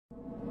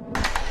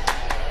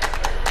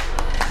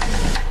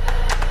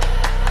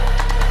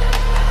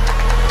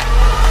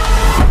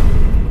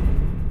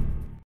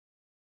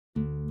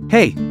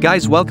Hey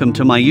guys, welcome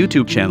to my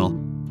YouTube channel.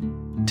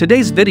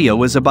 Today's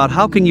video is about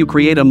how can you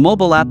create a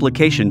mobile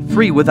application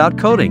free without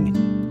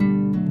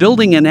coding.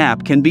 Building an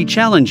app can be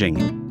challenging.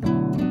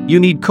 You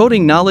need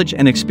coding knowledge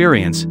and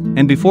experience,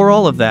 and before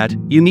all of that,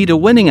 you need a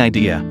winning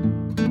idea.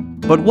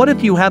 But what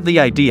if you have the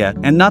idea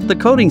and not the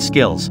coding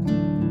skills?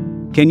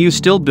 Can you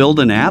still build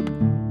an app?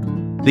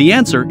 The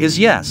answer is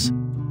yes.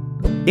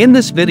 In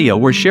this video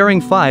we're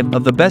sharing 5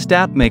 of the best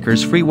app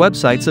makers free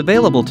websites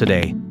available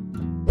today.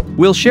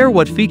 We'll share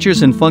what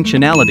features and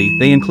functionality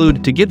they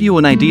include to give you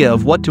an idea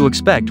of what to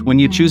expect when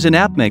you choose an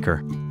app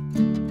maker.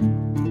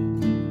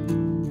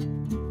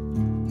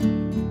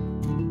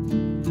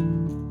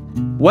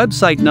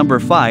 Website number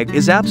 5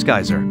 is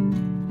Appskyser.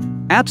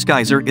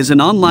 Appskyser is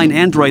an online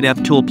Android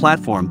app tool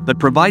platform that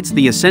provides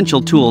the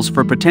essential tools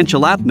for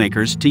potential app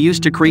makers to use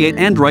to create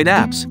Android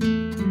apps.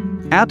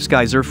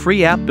 Appskyser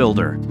Free App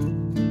Builder.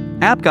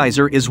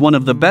 Appskyser is one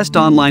of the best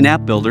online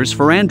app builders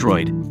for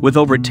Android, with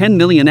over 10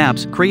 million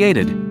apps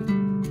created.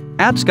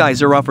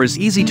 Appskyser offers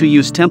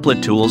easy-to-use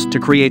template tools to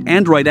create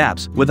Android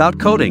apps without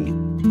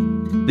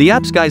coding. The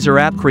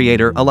Appskyser App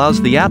Creator allows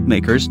the app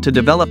makers to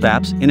develop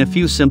apps in a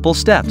few simple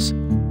steps.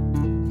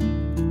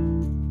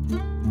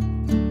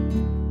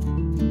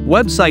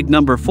 Website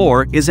number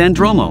 4 is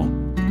Andromo.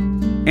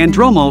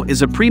 Andromo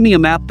is a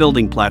premium app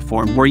building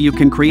platform where you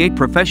can create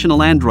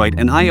professional Android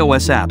and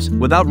iOS apps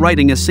without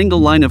writing a single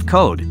line of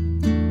code.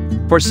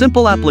 For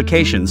simple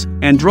applications,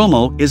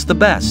 Andromo is the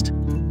best.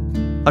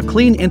 A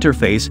clean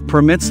interface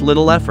permits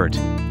little effort.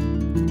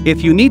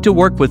 If you need to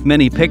work with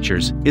many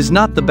pictures, is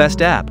not the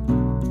best app.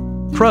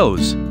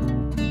 Pros: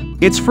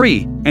 it's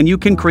free, and you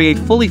can create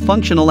fully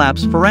functional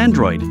apps for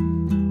Android.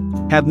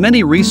 Have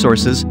many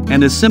resources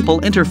and a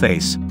simple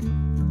interface.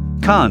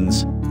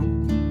 Cons: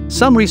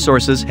 some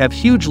resources have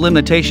huge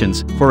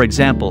limitations. For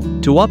example,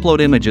 to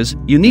upload images,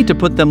 you need to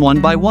put them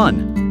one by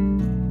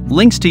one.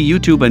 Links to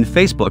YouTube and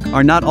Facebook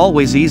are not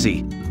always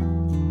easy.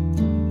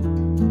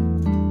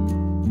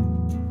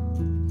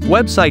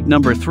 Website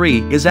number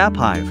 3 is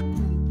Hive.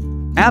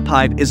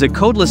 Hive is a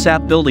codeless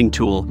app building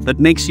tool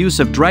that makes use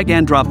of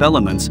drag-and-drop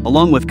elements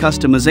along with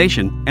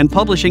customization and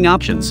publishing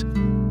options.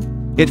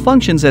 It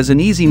functions as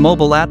an easy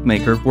mobile app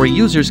maker where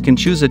users can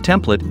choose a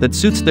template that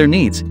suits their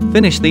needs,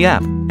 finish the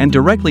app, and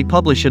directly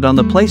publish it on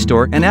the Play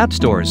Store and App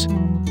Stores.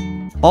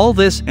 All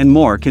this and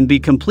more can be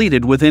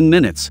completed within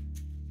minutes.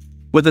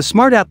 With a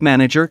smart app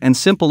manager and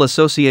simple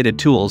associated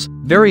tools,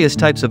 various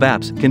types of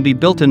apps can be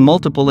built in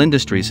multiple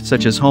industries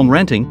such as home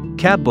renting,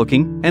 cab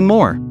booking, and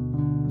more.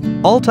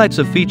 All types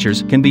of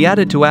features can be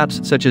added to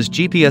apps such as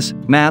GPS,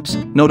 maps,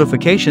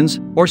 notifications,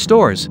 or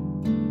stores.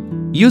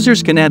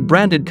 Users can add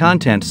branded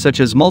content such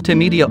as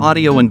multimedia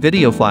audio and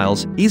video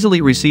files,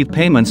 easily receive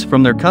payments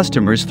from their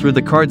customers through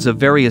the cards of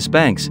various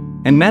banks,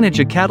 and manage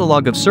a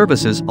catalog of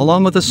services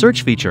along with a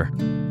search feature.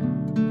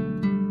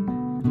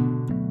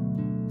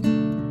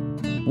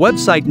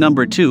 Website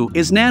number 2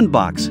 is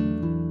Nandbox.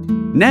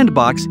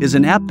 Nandbox is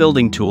an app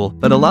building tool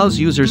that allows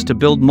users to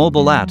build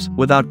mobile apps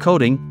without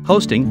coding,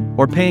 hosting,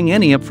 or paying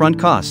any upfront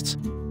costs.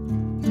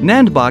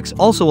 Nandbox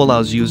also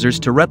allows users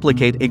to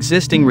replicate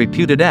existing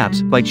reputed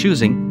apps by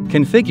choosing,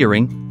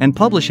 configuring, and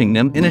publishing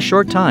them in a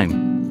short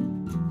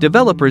time.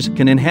 Developers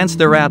can enhance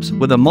their apps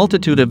with a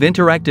multitude of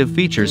interactive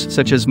features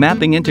such as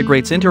mapping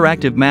integrates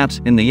interactive maps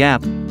in the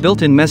app,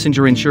 built-in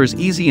messenger ensures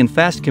easy and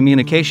fast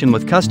communication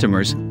with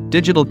customers,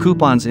 digital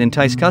coupons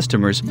entice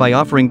customers by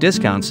offering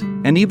discounts,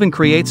 and even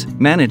creates,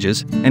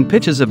 manages, and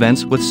pitches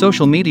events with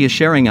social media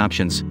sharing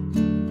options.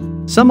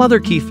 Some other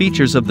key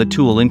features of the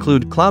tool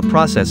include cloud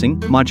processing,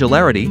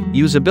 modularity,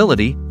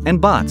 usability,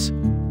 and bots.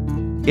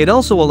 It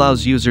also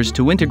allows users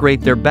to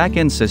integrate their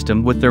back-end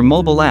system with their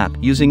mobile app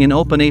using an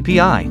open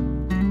API.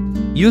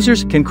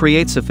 Users can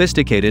create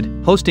sophisticated,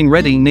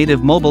 hosting-ready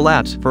native mobile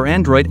apps for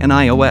Android and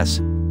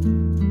iOS.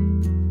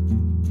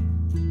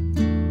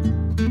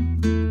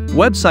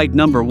 Website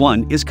number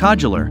 1 is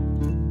Codeler.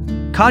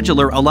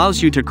 Codeler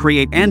allows you to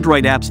create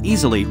Android apps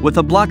easily with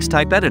a blocks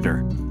type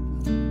editor.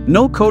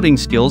 No coding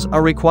skills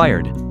are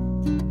required.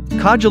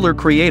 Codeler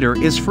Creator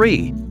is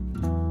free.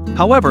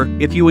 However,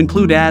 if you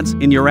include ads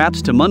in your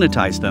apps to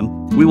monetize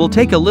them, we will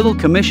take a little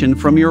commission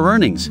from your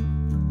earnings.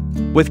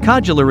 With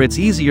Codeler it's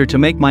easier to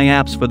make my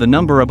apps for the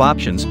number of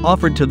options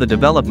offered to the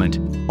development,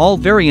 all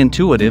very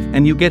intuitive,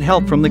 and you get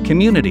help from the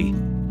community.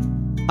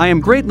 I am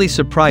greatly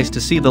surprised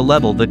to see the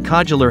level that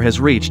Codeler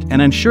has reached,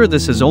 and I'm sure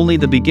this is only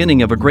the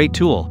beginning of a great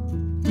tool.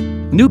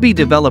 Newbie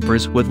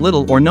developers with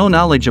little or no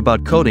knowledge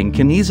about coding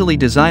can easily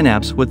design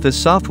apps with this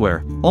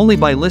software, only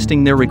by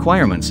listing their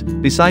requirements,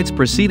 besides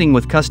proceeding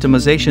with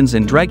customizations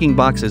and dragging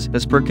boxes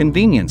as per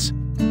convenience.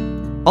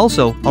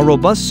 Also, a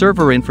robust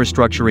server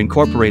infrastructure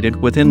incorporated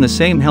within the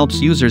same helps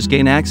users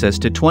gain access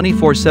to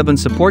 24/7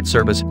 support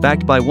service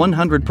backed by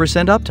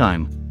 100%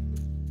 uptime.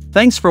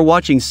 Thanks for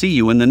watching. See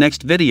you in the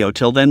next video.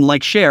 Till then,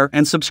 like, share,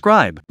 and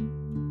subscribe.